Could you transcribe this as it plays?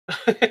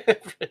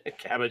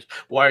Cabbage,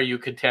 why are you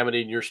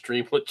contaminating your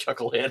stream with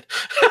Chucklehead?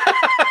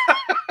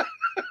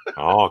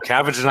 Oh,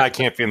 Cabbage and I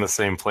can't be in the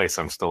same place.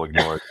 I'm still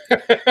ignored.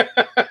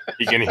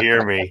 He can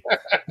hear me.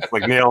 It's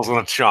like nails on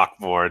a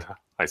chalkboard.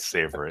 I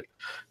savor it.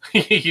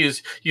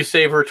 You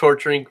savor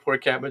torturing poor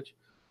Cabbage?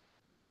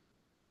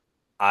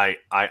 I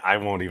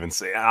won't even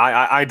say.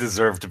 I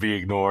deserve to be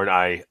ignored.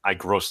 I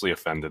grossly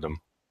offended him.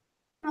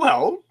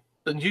 Well,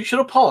 then you should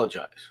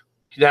apologize.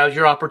 Now's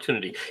your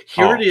opportunity.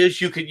 Here it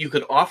is. You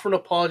could offer an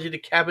apology to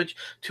Cabbage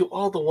to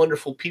all the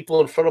wonderful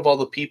people in front of all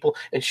the people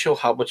and show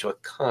how much of a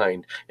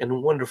kind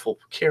and wonderful,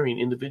 caring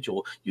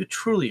individual you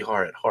truly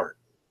are at heart.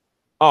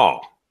 Oh,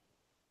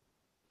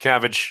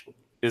 Cabbage,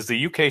 is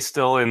the UK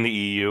still in the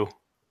EU?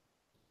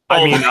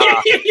 I mean,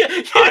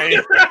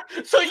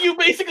 so you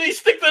basically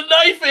stick the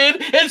knife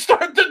in and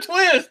start to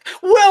twist.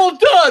 Well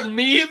done,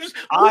 memes.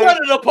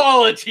 What an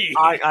apology!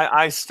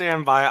 I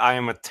stand by. I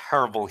am a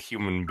terrible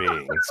human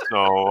being.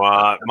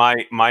 So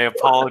my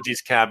apologies,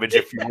 Cabbage.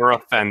 If you were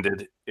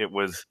offended, it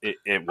was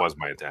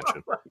my intention.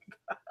 Oh my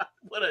God,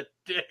 what a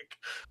dick!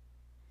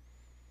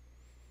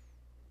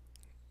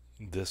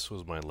 This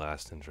was my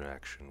last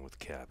interaction with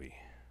Cabby.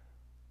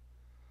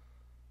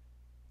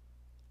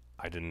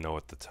 I didn't know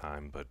at the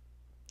time, but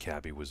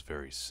Cabby was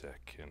very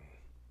sick, and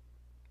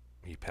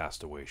he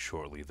passed away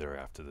shortly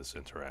thereafter this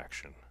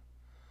interaction.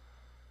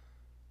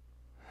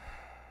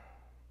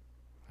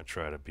 I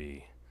try to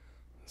be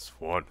this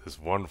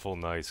wonderful,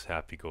 nice,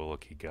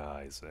 happy-go-lucky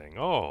guy saying,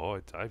 "Oh,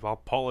 I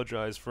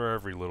apologize for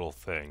every little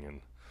thing,"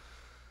 and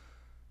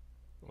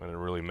when it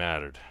really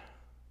mattered,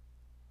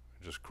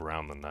 I just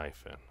ground the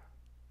knife in.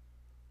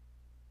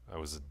 I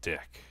was a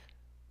dick.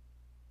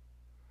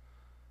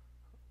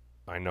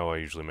 I know I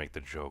usually make the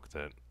joke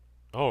that,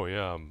 oh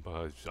yeah,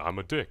 I'm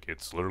a dick.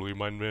 It's literally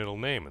my middle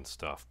name and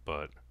stuff,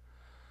 but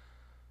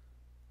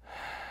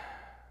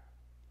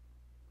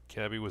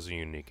Cabby was a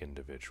unique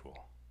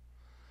individual.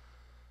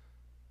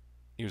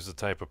 He was the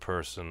type of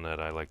person that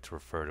I like to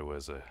refer to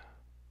as a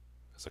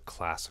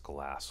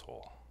classical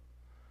asshole.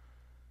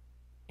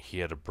 He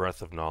had a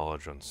breadth of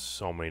knowledge on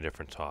so many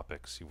different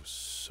topics. He was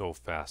so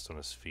fast on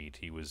his feet.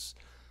 He was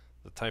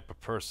the type of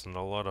person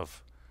a lot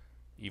of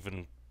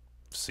even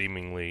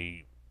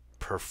seemingly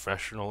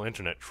professional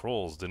internet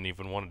trolls didn't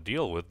even want to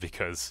deal with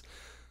because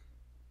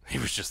he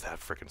was just that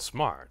freaking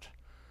smart.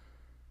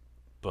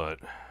 But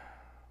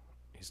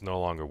he's no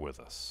longer with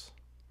us.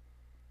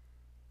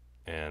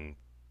 And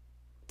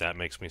that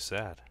makes me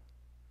sad.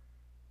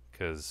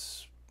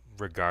 Because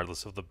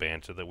regardless of the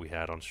banter that we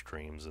had on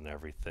streams and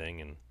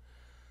everything, and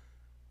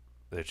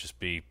there'd just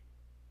be,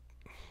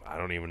 I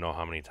don't even know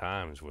how many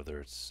times, whether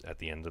it's at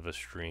the end of a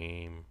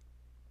stream,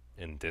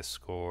 in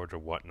Discord or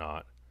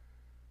whatnot,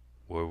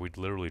 where we'd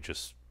literally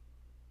just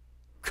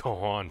go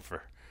on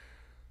for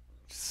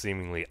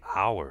seemingly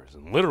hours,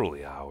 and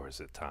literally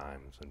hours at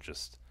times, and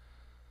just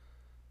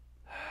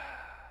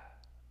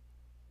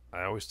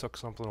I always took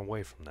something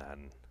away from that,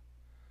 and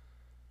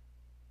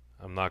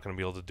I'm not going to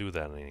be able to do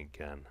that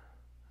again,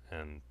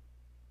 and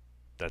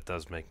that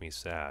does make me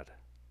sad.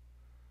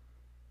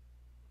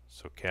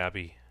 So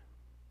Cabby,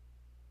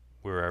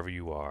 wherever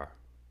you are,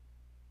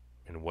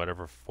 in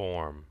whatever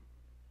form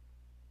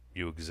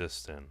you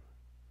exist in,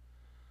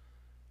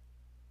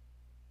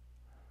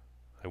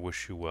 I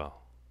wish you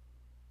well.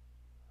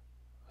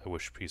 I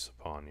wish peace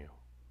upon you.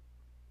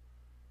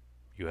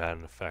 You had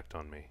an effect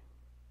on me,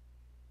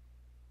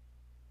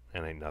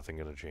 and ain't nothing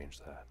gonna change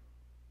that.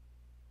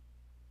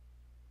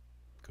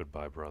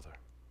 Goodbye, brother.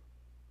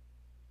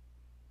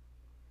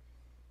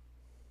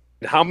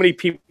 How many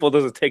people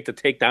does it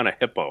take down a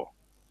hippo?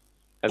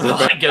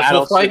 I guess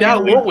we'll find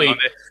out, won't we?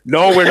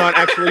 No, we're not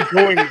actually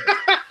doing it.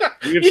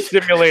 We have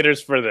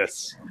simulators for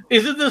this.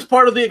 Isn't this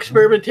part of the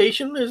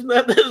experimentation? Isn't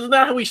that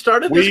how we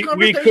started this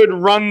conversation? We could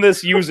run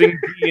this using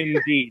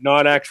D&D,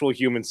 not actual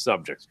human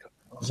subjects.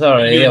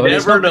 Sorry, you yeah,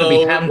 never know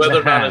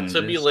whether or not a hand.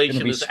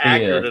 simulation is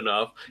accurate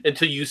enough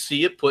until you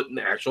see it put in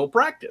actual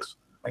practice.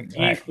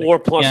 Exactly.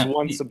 D4 plus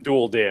 1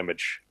 subdual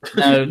damage.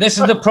 No, this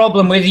is the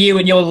problem with you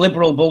and your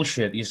liberal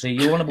bullshit. You see,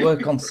 you want to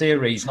work on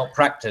theories, not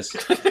practice.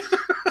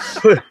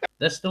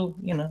 They're still,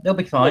 they'll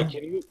be fine.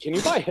 Hey, can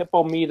you buy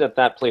hippo meat at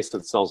that place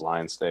that sells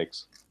lion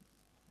steaks?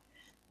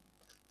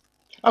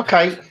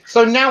 Okay,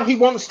 so now he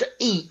wants to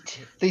eat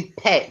the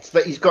pet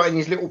that he's got in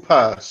his little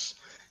purse.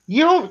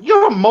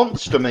 You're a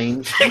monster,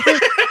 Memes.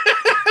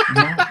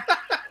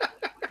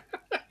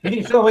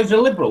 He's always a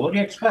liberal. What do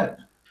you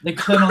expect? They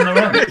turn on their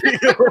own.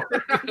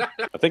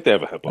 I think they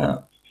have a hippo.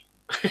 No,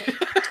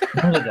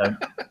 they don't.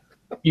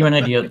 You're an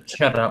idiot.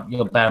 Shut up.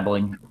 You're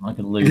babbling. I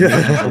could lose you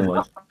as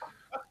always.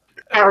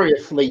 Carrier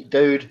fleet,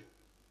 dude.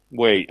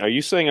 Wait, are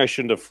you saying I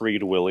shouldn't have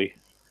freed Willie?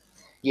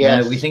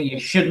 Yes. No, we think you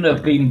shouldn't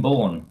have been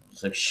born.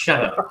 So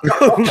shut up.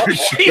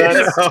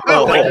 Jesus.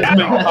 Oh,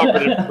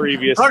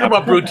 Talk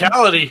about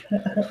brutality.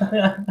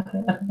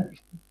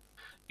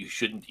 You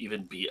shouldn't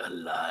even be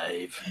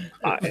alive.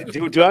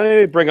 Do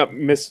I bring up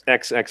Miss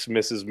XX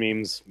Mrs.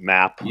 Memes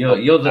map? You're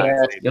the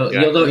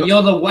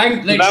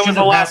wank that was should the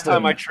have last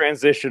time happened. I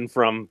transitioned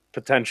from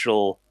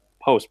potential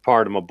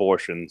postpartum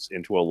abortions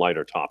into a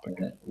lighter topic.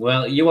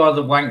 Well, you are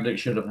the wank that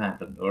should have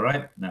happened. All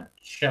right, now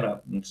shut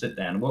up and sit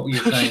down. What were you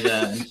saying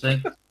there,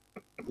 MC?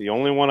 The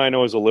only one I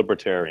know is a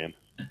libertarian.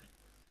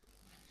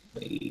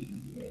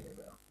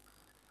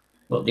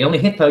 Well, the only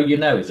hippo you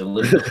know is a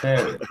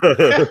libertarian.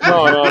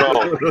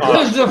 No.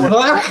 What the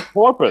fuck?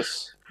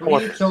 Porpoise.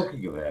 What are you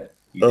talking about?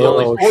 The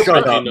only Oh,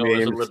 shut porpoise you up, know is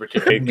a man.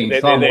 libertarian. I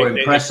mean, far more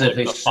impressive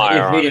collect if the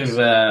firearms. he'd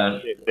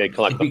have, They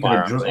collect the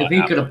firearms. if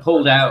he could have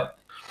pulled out.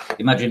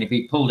 Imagine if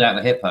he pulled out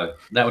the hippo.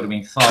 That would have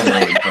been far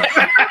more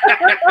impressive.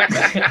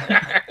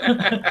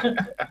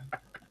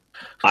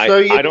 I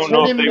don't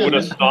know if they would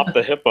have stopped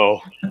the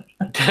hippo.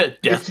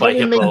 Death by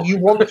telling hippo. me you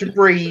want to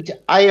breed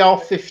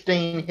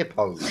AR-15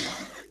 hippos.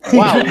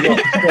 Wow.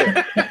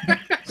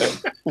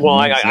 Well,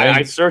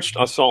 I searched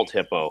assault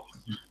hippo.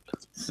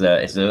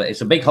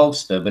 It's a big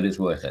holster, but it's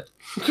worth it.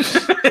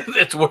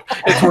 it's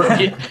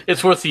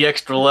worth the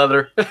extra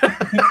leather.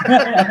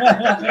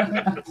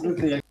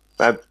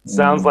 That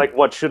sounds like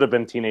what should have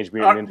been Teenage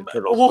Mutant Ninja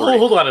Turtles.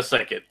 Hold on a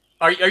second.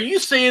 Are you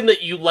saying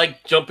that you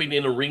like jumping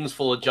into rings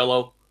full of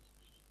Jello?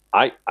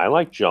 I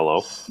like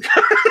Jello.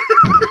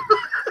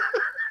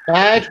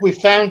 Dad, we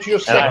found your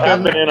And I have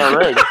second. been in a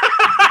ring.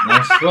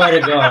 I swear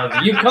to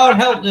God, you can't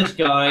help this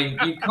guy.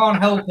 You can't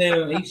help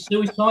him. He's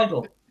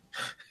suicidal.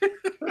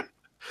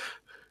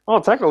 Well,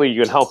 technically,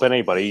 you can help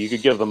anybody. You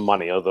could give them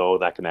money, although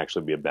that can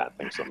actually be a bad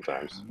thing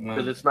sometimes.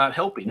 Because it's not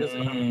helping, is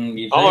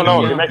it? Oh,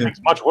 no, it makes things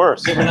much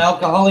worse. Give an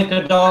alcoholic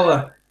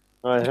 $1.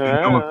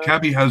 If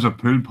Cabby has a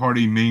pool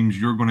party, means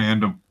you're going to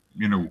end up,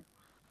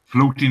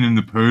 floating in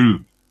the pool.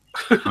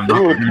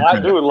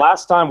 Dude,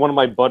 last time one of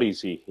my buddies,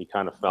 he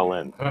kind of fell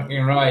in.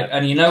 Fucking right.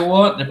 And you know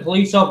what? The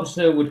police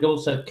officer would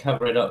also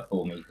cover it up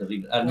for me because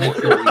I'd make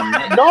sure he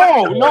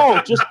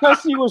No, just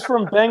because he was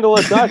from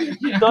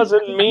Bangladesh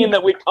doesn't mean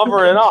that we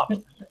cover it up.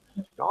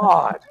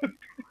 God.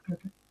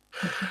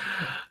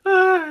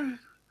 No,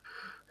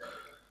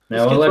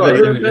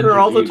 Better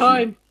all the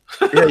time.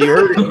 Yeah, you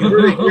heard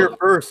it here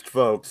first,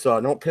 folks.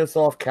 Don't piss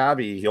off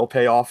Cabby. He'll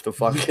pay off the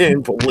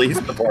fucking police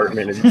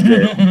department and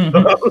shit.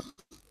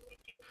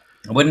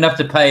 I wouldn't have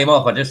to pay him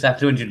off. I just have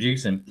to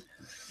introduce him.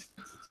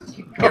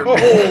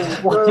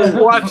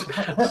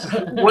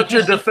 What's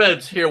your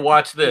defense? Here,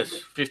 watch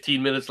this.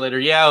 15 minutes later.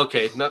 Yeah,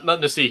 okay.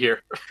 Nothing to see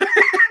here.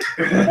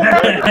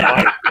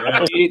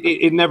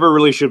 It never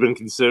really should have been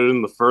considered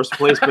in the first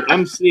place, but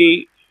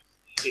MC,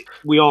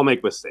 we all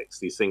make mistakes.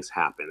 These things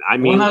happen. I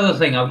mean, one other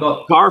thing I've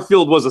got.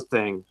 Garfield was a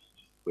thing.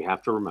 We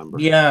have to remember.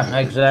 Yeah,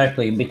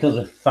 exactly. Because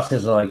of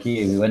fuckers like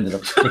you who ended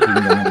up sticking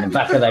them in the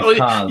back of their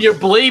cars. You're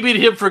blaming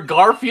him for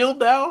Garfield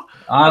now?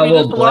 I will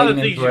there's a lot of blame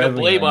him things you for can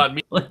blame on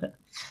everything.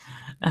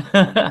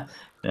 me.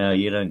 No,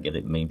 you don't get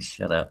it, mean.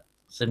 Shut up.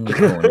 Sit in your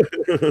corner.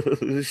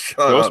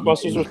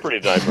 Ghostbusters was pretty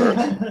diverse.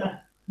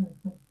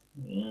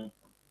 Yeah.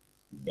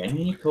 Get in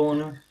your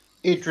corner.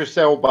 Idris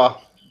Elba.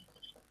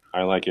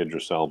 I like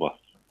Idris Elba.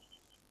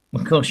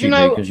 Of course you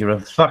do, because you're a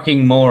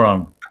fucking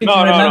moron.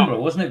 No, remember,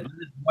 wasn't it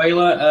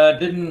Venezuela?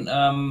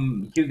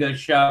 Didn't Hugo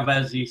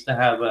Chavez used to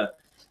have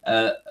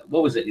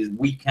what was it? His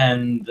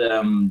weekend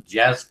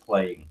jazz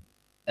playing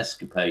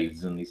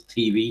escapades and his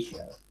TV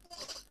show.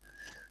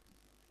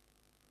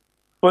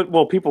 But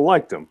people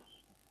liked him.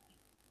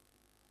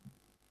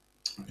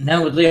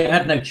 No, they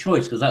had no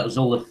choice because that was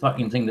all the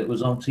fucking thing that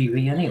was on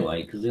TV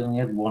anyway. Because they only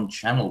had one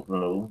channel,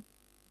 probably.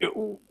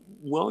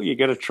 Well, you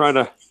got to try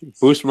to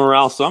boost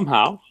morale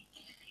somehow.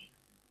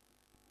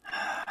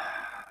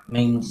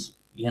 Means,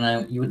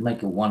 you would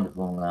make a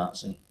wonderful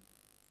Nazi.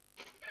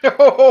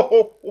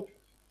 Oh,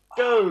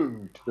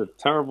 dude. The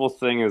terrible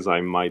thing is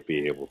I might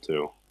be able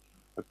to.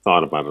 I've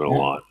thought about it a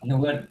lot. You know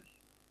what?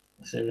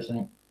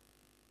 Seriously?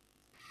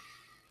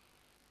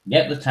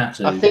 Get the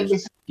tattoo. I think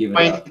this give is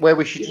it up. where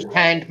we should just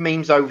hand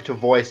memes over to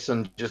Voice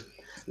and just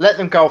let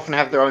them go off and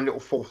have their own little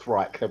Fourth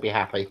Reich. They'll be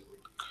happy.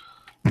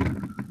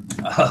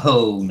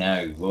 Oh,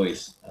 no,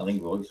 Voice. I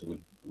think Voice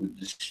would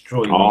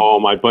destroy you. Oh,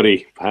 my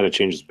buddy had to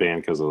change his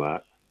band because of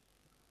that.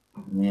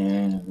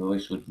 Yeah,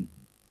 Voice would.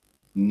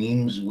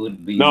 Memes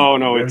would be. No,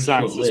 very it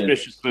sounds short-lived.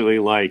 suspiciously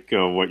like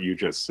what you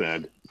just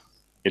said.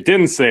 It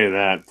didn't say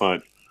that,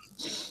 but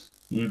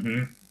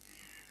Mm-hmm.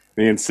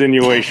 the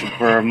insinuation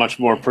for a much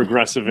more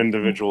progressive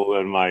individual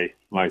than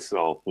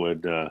myself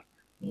would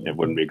it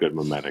wouldn't be good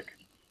mimetic.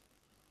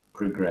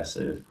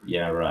 Progressive.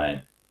 Yeah,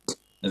 right.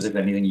 As if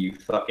anything you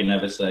fucking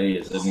ever say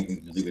is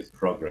anything to do with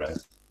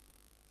progress.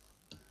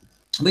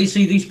 But you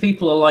see, these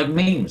people are like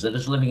memes. They're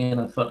just living in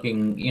a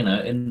fucking,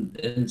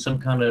 in some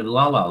kind of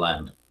la-la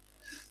land.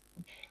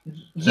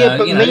 Yeah,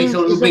 but memes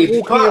it'll isn't be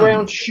walking fun.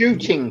 around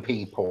shooting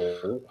people.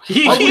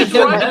 We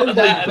don't know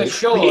that for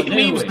sure, do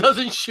Memes we?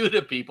 doesn't shoot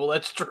at people.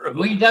 That's true.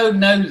 We don't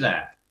know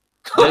that.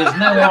 There's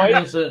no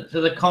evidence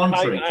to the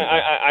contrary. to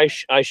that.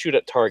 I shoot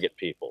at target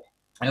people.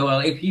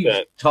 Well, if you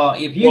That- shot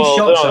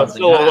no, something,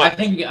 still, I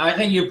think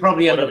you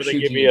probably end up whatever they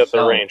shooting give me at the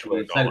yourself. range for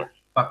You're $1. so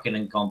fucking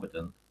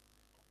incompetent.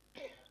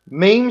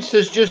 Memes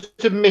has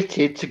just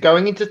admitted to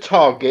going into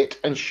Target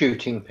and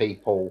shooting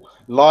people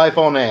live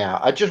on air.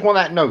 I just want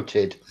that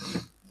noted.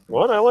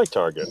 What? I like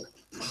Target.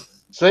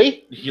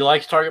 See? He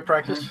likes target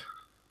practice.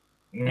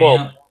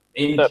 Well,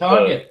 in at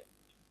Target.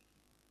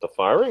 the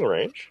firing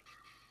range,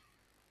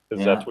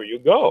 because Yeah. that's where you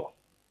go.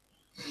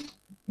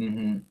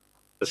 Mm-hmm.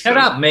 The Shut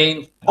same- up,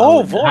 mean.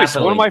 Oh, voice! One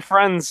Happily. of my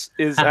friends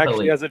is Happily.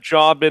 actually has a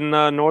job in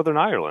Northern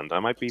Ireland. I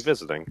might be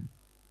visiting.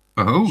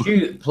 Oh,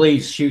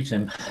 Please shoot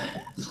him.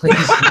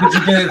 Please, would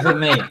you do it for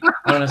me?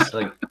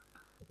 Honestly,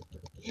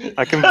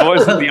 I can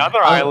visit the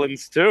other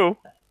islands too.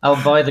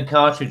 I'll buy the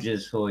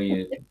cartridges for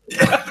you.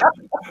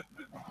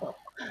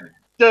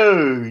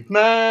 Dude,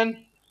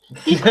 man.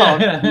 He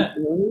can't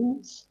do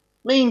memes.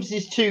 Memes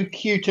is too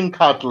cute and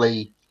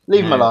cuddly.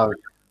 Leave him No. alone.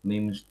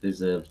 Memes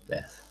deserve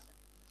death.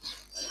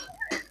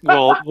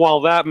 Well,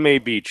 while that may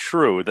be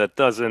true, that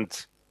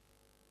doesn't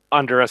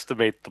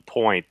underestimate the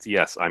point.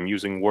 Yes, I'm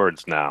using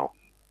words now.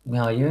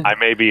 Are you? I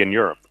may be in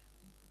Europe.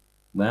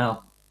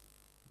 Well,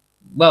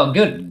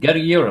 good. Go to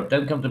Europe.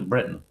 Don't come to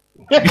Britain.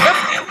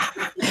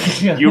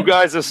 You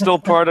guys are still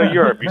part of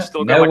Europe. You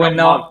still got No, like we're a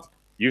not. month.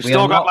 You We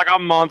still are got not. like a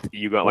month.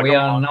 You got like We a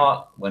are month.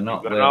 not. We're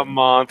not. You got a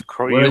month.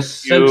 We're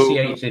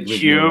associated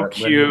with Europe.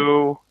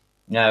 Q.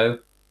 No.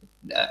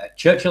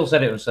 Churchill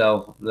said it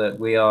himself that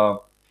we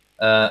are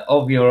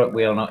of Europe.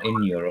 We are not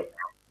in Europe.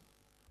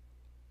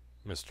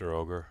 Mr.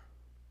 Ogre,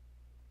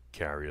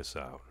 carry us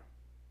out.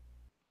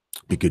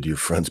 Be good to your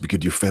friends. Be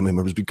good to your family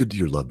members. Be good to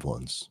your loved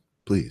ones.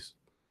 Please.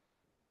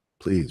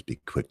 Please be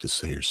quick to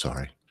say you're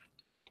sorry.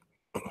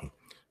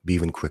 Be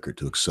even quicker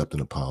to accept an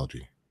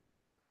apology.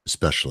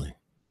 Especially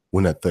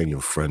when that thing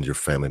your friend, your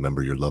family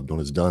member, your loved one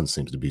has done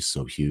seems to be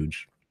so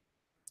huge,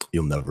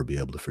 you'll never be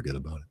able to forget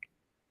about it.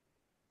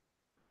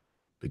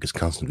 Because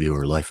constant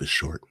viewer life is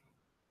short.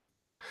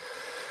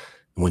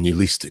 When you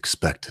least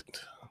expect it,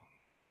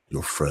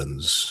 your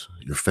friends,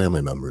 your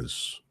family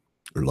members,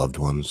 your loved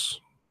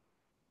ones,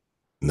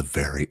 and the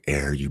very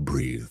air you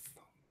breathe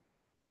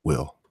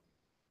will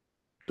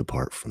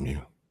depart from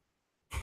you.